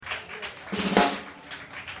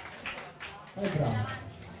Bravo.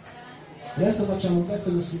 Adesso facciamo un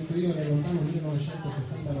pezzo che ho scritto io nel lontano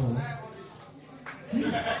 1979.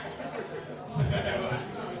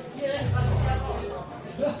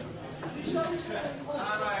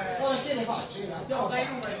 No, che ne faccio? Abbiamo dai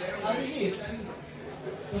numeri. La richiesta.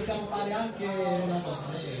 Possiamo fare anche una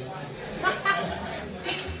cosa.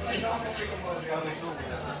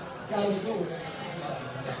 Caro sole.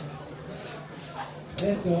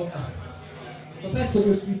 Adesso questo pezzo che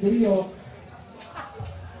ho scritto io.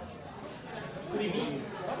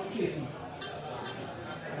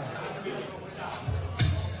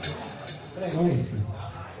 Prego, Messi.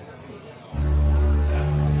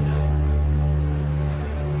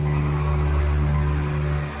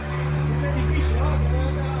 Questo è difficile, no?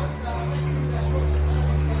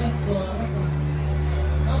 Questo pezzo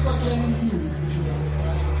non con Jamie Hughes ci deve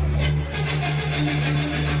fare questo pezzo.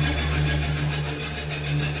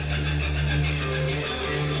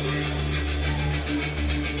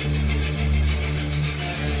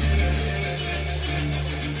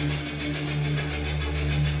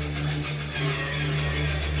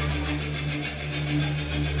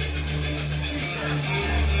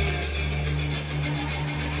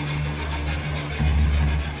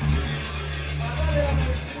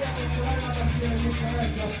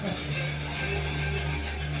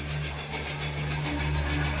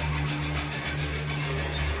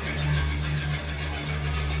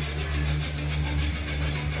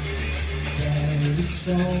 The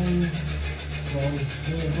stone was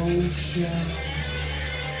the ocean.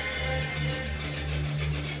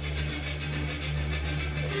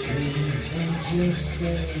 We can just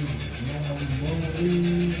say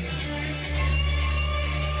memory.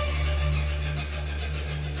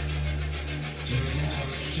 It's not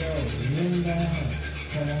showing that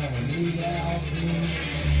family album.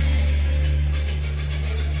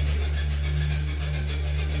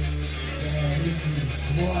 That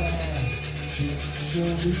is what I should show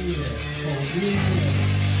me for me.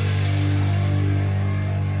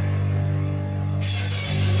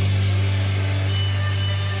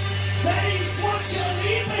 That is what you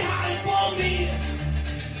leave behind for me.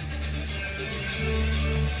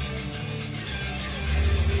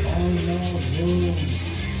 All our rules,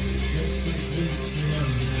 just a week in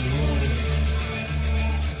the road.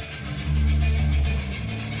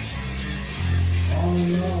 All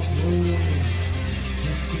our rules,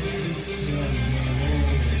 just a week in the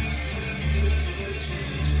road.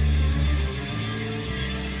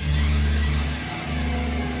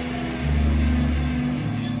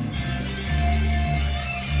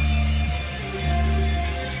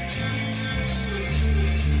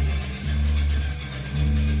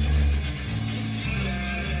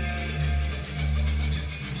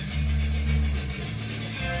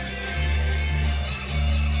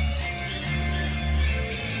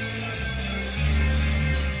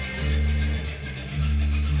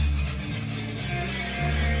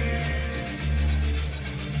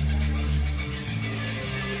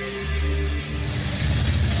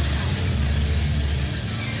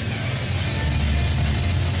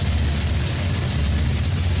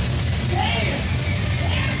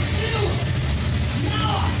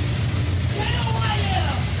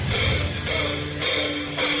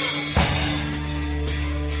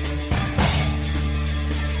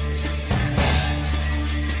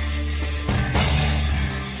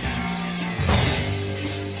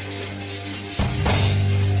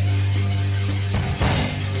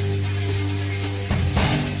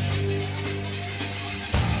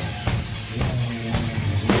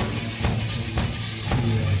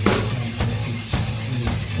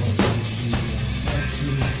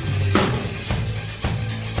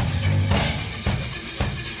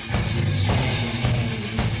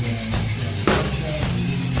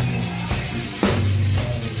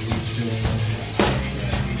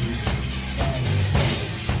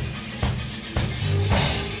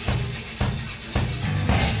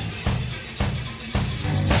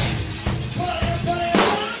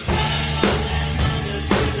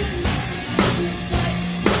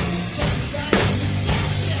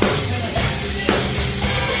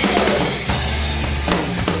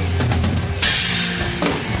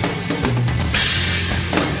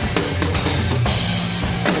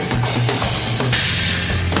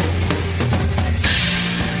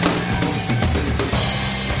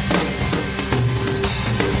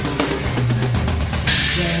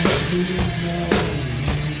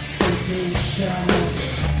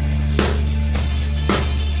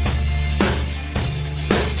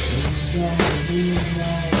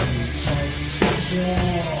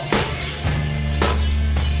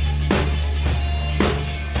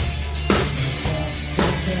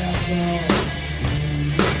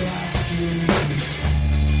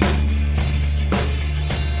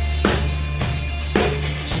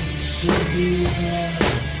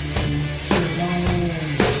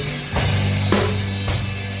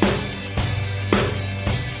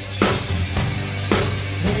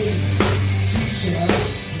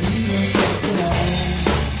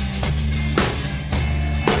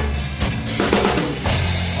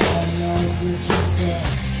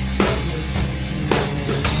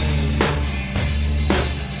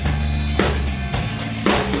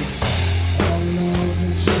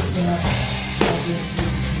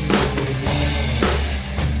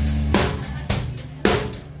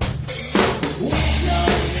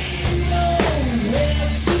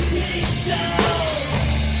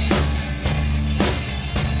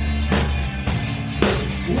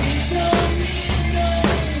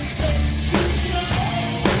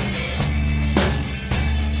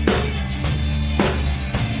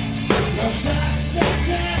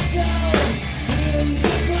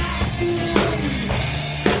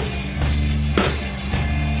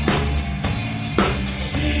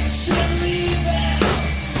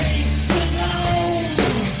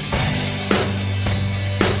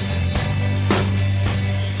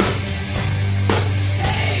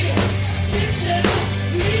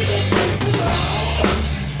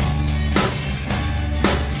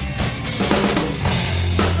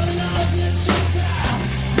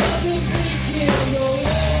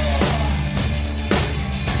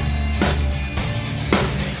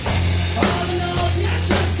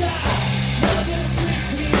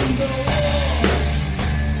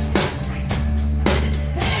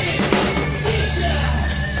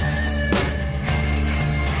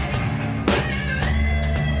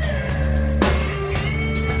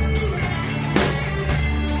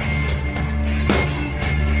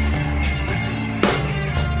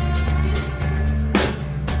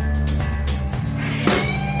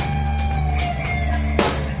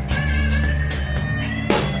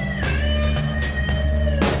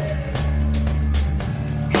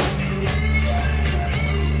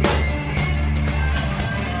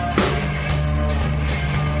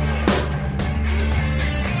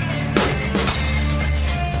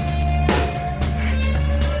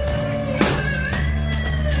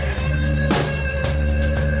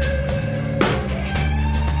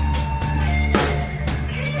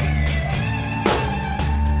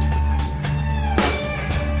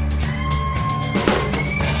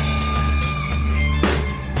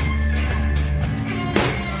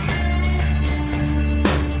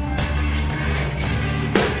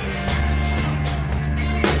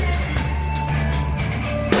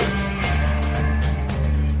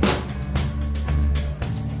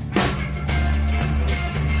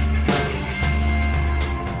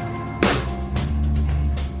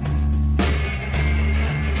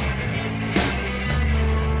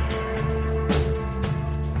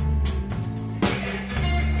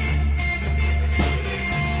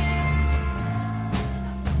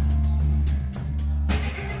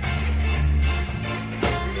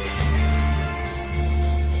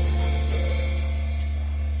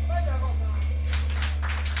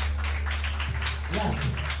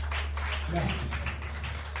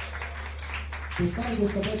 Per fare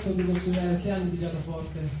questo pezzo ho dovuto studiare 6 anni di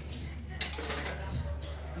pianoforte.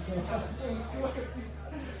 Mi sono fatto un cuore.